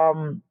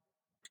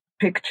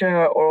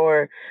picture,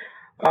 or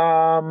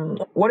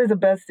what is the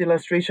best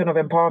illustration of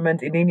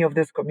empowerment in any of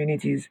these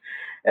communities.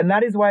 And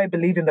that is why I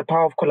believe in the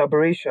power of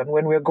collaboration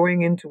when we're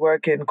going into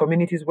work in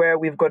communities where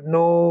we've got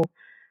no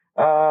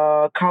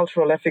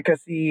cultural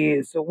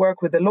efficacy. So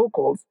work with the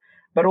locals,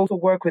 but also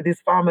work with these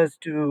farmers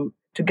to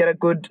to get a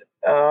good,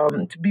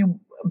 to be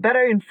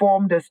better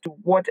informed as to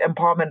what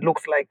empowerment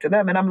looks like to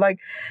them. And I'm like,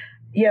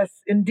 yes,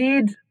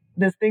 indeed,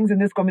 there's things in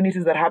these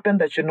communities that happen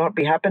that should not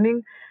be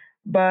happening,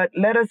 but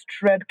let us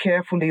tread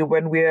carefully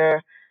when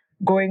we're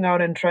going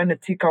out and trying to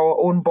tick our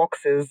own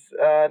boxes.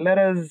 Let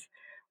us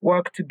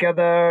work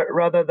together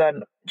rather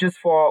than just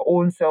for our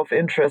own self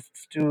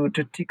interests to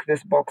tick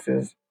these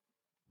boxes.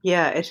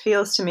 Yeah, it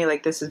feels to me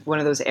like this is one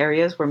of those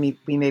areas where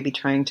we may be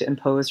trying to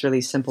impose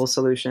really simple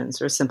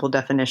solutions or simple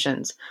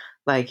definitions.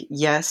 Like,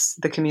 yes,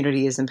 the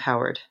community is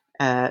empowered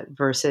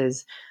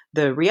versus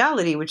the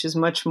reality, which is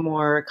much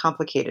more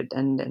complicated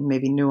and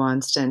maybe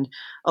nuanced. And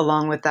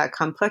along with that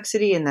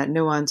complexity and that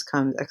nuance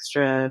comes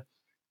extra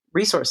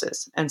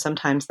resources. And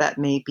sometimes that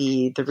may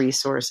be the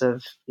resource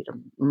of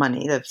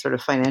money, the sort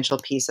of financial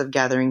piece of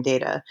gathering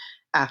data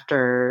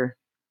after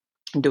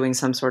doing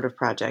some sort of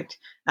project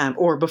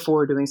or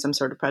before doing some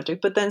sort of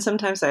project. But then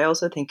sometimes I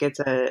also think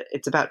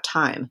it's about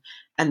time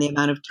and the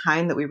amount of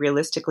time that we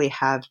realistically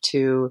have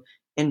to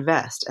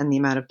invest and the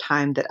amount of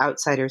time that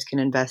outsiders can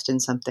invest in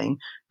something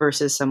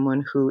versus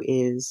someone who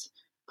is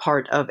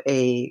part of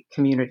a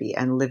community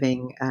and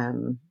living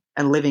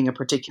a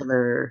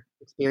particular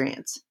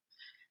experience.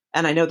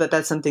 And I know that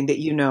that's something that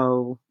you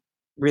know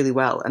really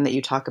well and that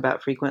you talk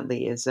about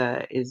frequently is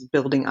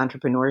building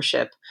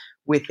entrepreneurship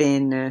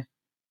within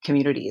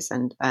communities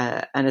and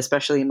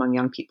especially among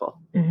young people.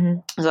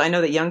 Mm-hmm. So I know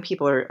that young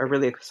people are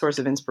really a source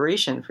of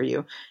inspiration for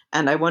you,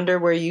 and I wonder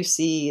where you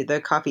see the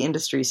coffee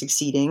industry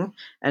succeeding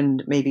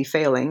and maybe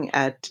failing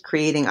at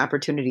creating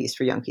opportunities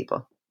for young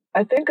people.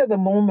 I think at the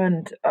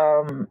moment,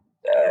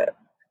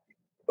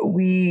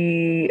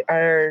 we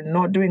are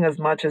not doing as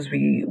much as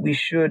we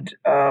should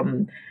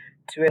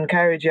to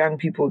encourage young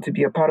people to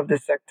be a part of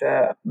this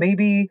sector.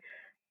 Maybe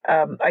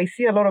I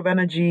see a lot of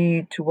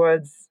energy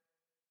towards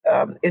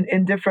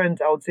in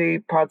different, I would say,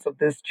 parts of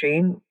this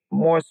chain.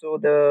 More so,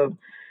 the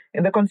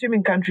in the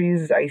consuming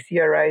countries, I see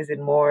a rise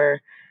in more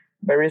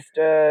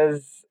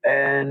baristas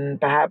and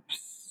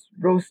perhaps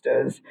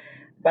roasters.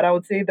 But I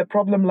would say the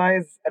problem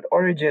lies at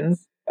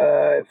origins,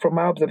 from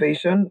my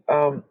observation,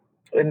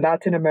 in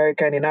Latin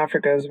America and in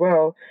Africa as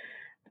well,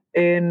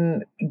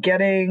 in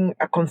getting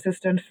a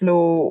consistent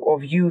flow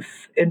of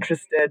youth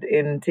interested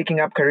in taking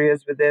up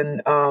careers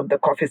within the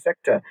coffee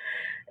sector.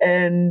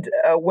 And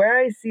where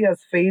I see us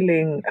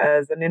failing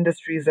as an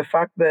industry is the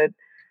fact that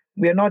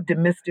we are not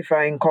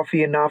demystifying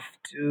coffee enough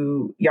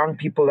to young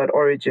people at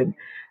origin.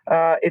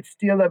 It's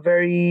still a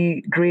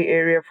very gray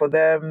area for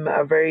them,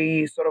 a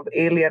very sort of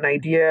alien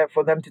idea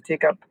for them to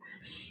take up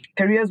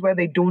careers where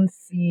they don't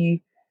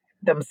see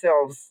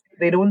themselves.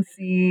 They don't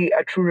see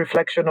a true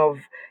reflection of,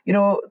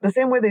 the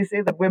same way they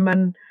say that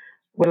women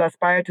will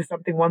aspire to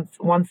something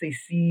once they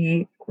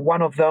see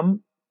one of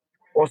them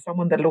or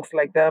someone that looks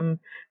like them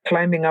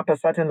climbing up a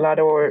certain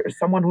ladder or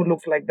someone who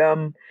looks like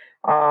them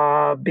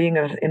being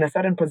in a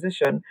certain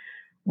position.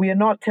 We are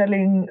not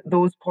telling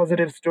those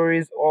positive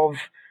stories of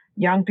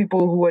young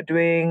people who are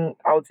doing,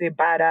 I would say,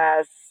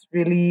 badass,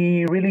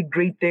 really, really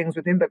great things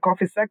within the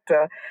coffee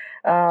sector.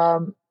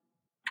 Um,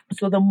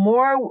 so the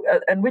more,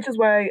 and which is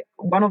why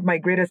one of my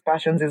greatest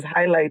passions is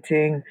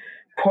highlighting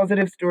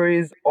positive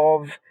stories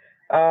of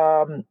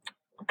um,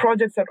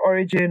 projects at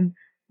origin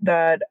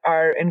that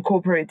are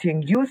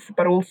incorporating youth,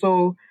 but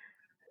also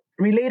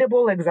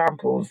relatable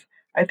examples.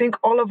 I think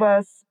all of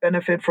us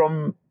benefit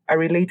from a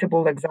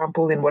relatable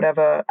example in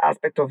whatever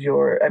aspect of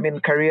your,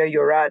 career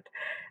you're at,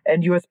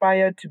 and you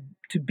aspire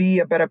to be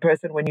a better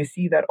person when you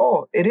see that,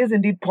 oh, it is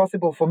indeed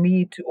possible for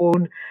me to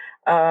own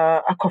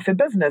a coffee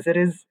business. It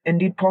is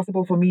indeed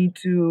possible for me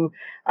to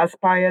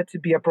aspire to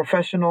be a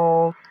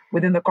professional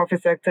within the coffee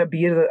sector,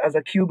 be it as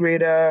a Q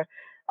grader,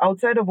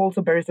 outside of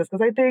also baristas.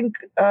 Because I think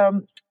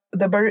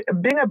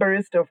being a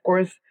barista, of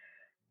course,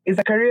 is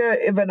a career,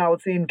 even I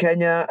would say in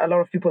Kenya, a lot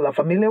of people are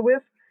familiar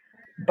with.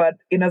 But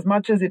in as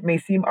much as it may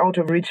seem out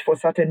of reach for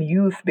certain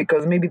youth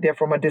because maybe they're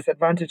from a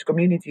disadvantaged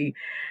community,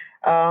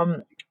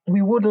 um,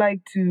 we would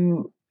like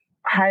to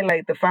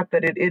highlight the fact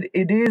that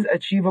it is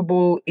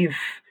achievable if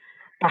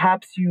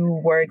perhaps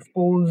you were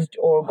exposed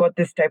or got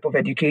this type of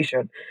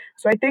education.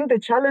 So I think the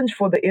challenge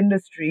for the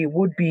industry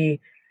would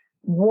be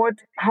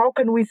how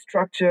can we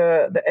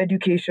structure the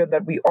education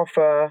that we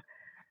offer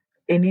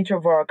in each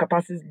of our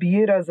capacities,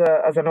 be it as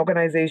an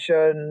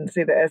organization,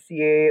 say the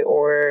SCA,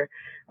 or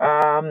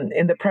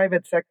in the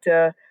private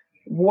sector,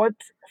 what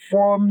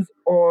forms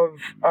of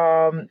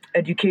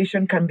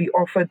education can be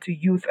offered to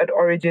youth at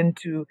origin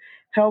to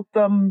help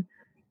them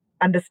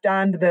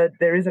understand that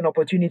there is an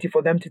opportunity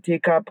for them to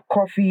take up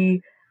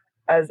coffee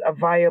as a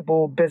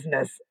viable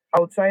business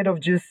outside of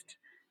just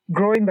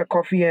growing the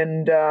coffee.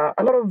 And a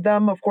lot of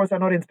them, of course, are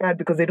not inspired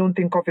because they don't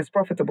think coffee is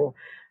profitable.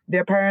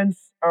 Their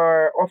parents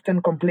are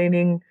often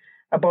complaining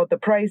about the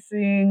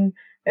pricing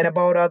and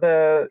about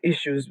other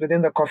issues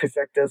within the coffee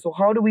sector. So,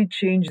 how do we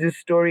change this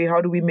story?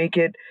 How do we make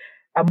it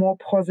a more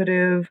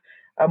positive,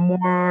 a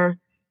more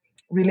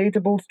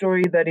relatable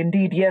story that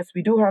indeed, yes,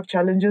 we do have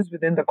challenges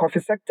within the coffee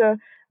sector,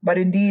 but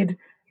indeed,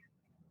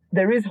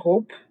 there is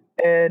hope.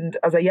 And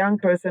as a young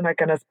person, I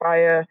can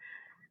aspire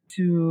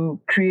to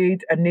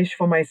create a niche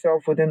for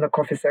myself within the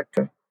coffee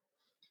sector.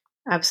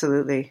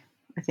 Absolutely.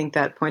 I think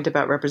that point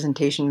about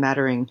representation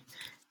mattering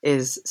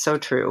is so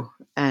true.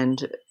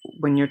 And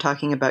when you're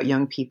talking about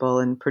young people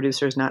and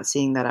producers not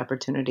seeing that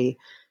opportunity,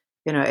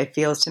 it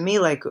feels to me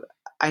like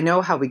I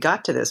know how we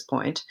got to this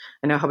point.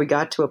 I know how we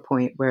got to a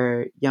point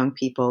where young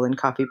people in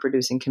coffee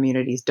producing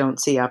communities don't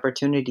see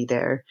opportunity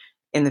there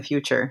in the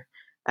future.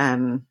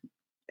 And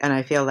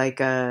I feel like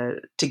to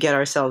get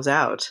ourselves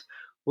out,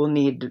 we'll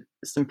need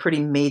some pretty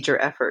major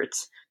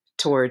efforts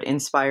toward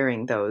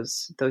inspiring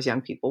those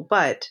young people.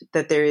 But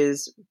that there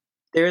is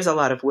a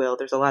lot of will,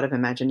 there's a lot of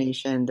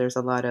imagination, there's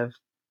a lot of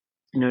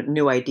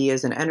new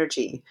ideas and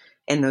energy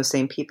in those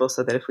same people,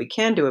 so that if we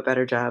can do a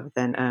better job,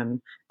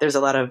 then there's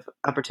a lot of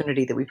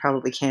opportunity that we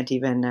probably can't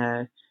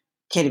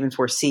even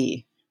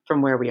foresee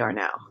from where we are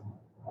now.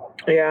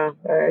 Yeah,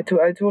 I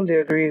totally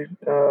agree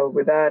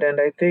with that, and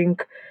I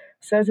think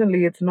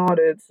certainly it's not.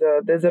 It's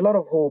there's a lot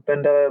of hope,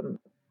 and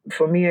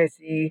for me, I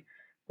see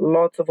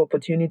lots of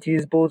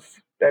opportunities,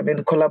 both I mean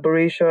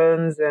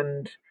collaborations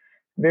and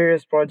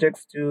various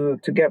projects to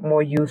get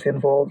more youth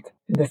involved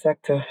in the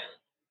sector.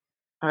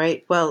 All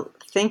right. Well,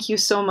 thank you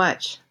so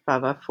much,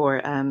 Bava,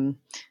 for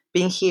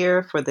being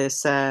here for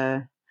this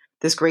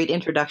great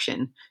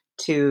introduction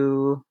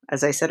to,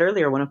 as I said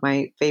earlier, one of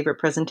my favorite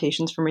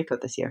presentations from RICO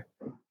this year.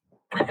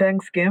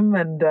 Thanks, Kim,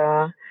 and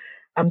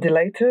I'm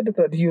delighted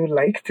that you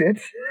liked it.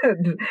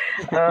 And,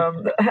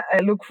 I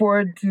look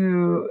forward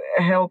to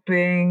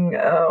helping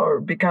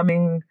or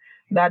becoming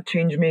that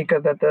change maker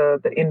that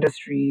the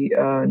industry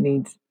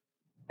needs.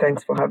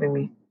 Thanks for having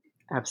me.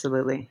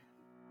 Absolutely.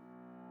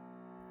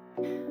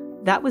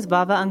 That was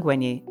Bava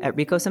Angwenyi at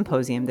RICO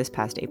Symposium this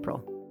past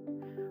April.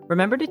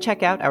 Remember to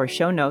check out our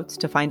show notes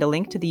to find a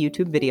link to the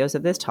YouTube videos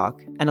of this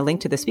talk and a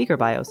link to the speaker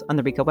bios on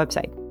the RICO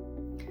website.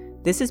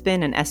 This has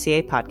been an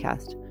SCA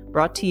podcast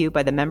brought to you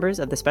by the members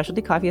of the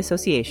Specialty Coffee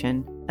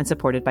Association and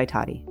supported by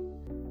Toddy.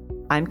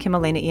 I'm Kim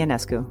Elena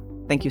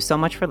Ionescu. Thank you so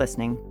much for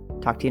listening.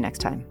 Talk to you next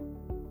time.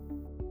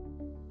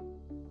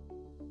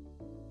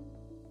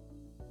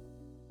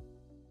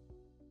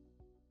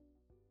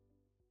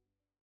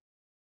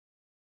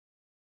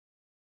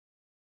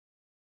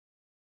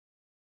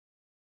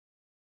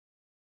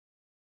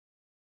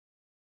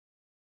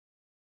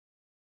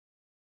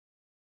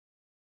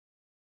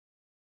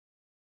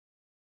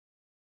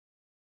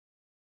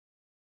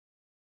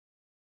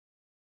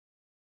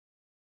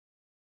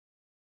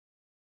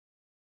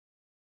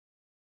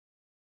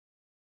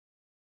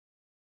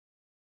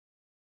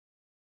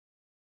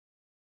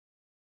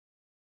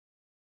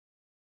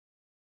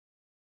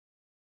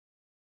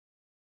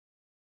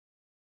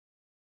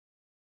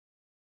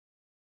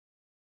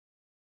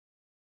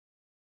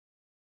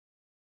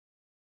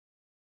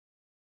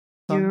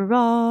 You're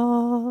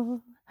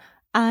all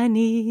I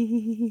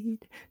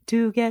need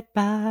to get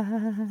by.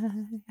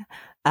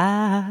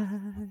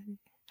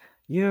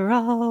 You're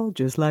all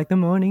just like the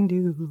morning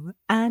dew.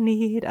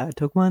 I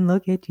took one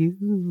look at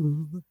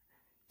you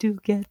to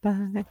get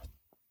by.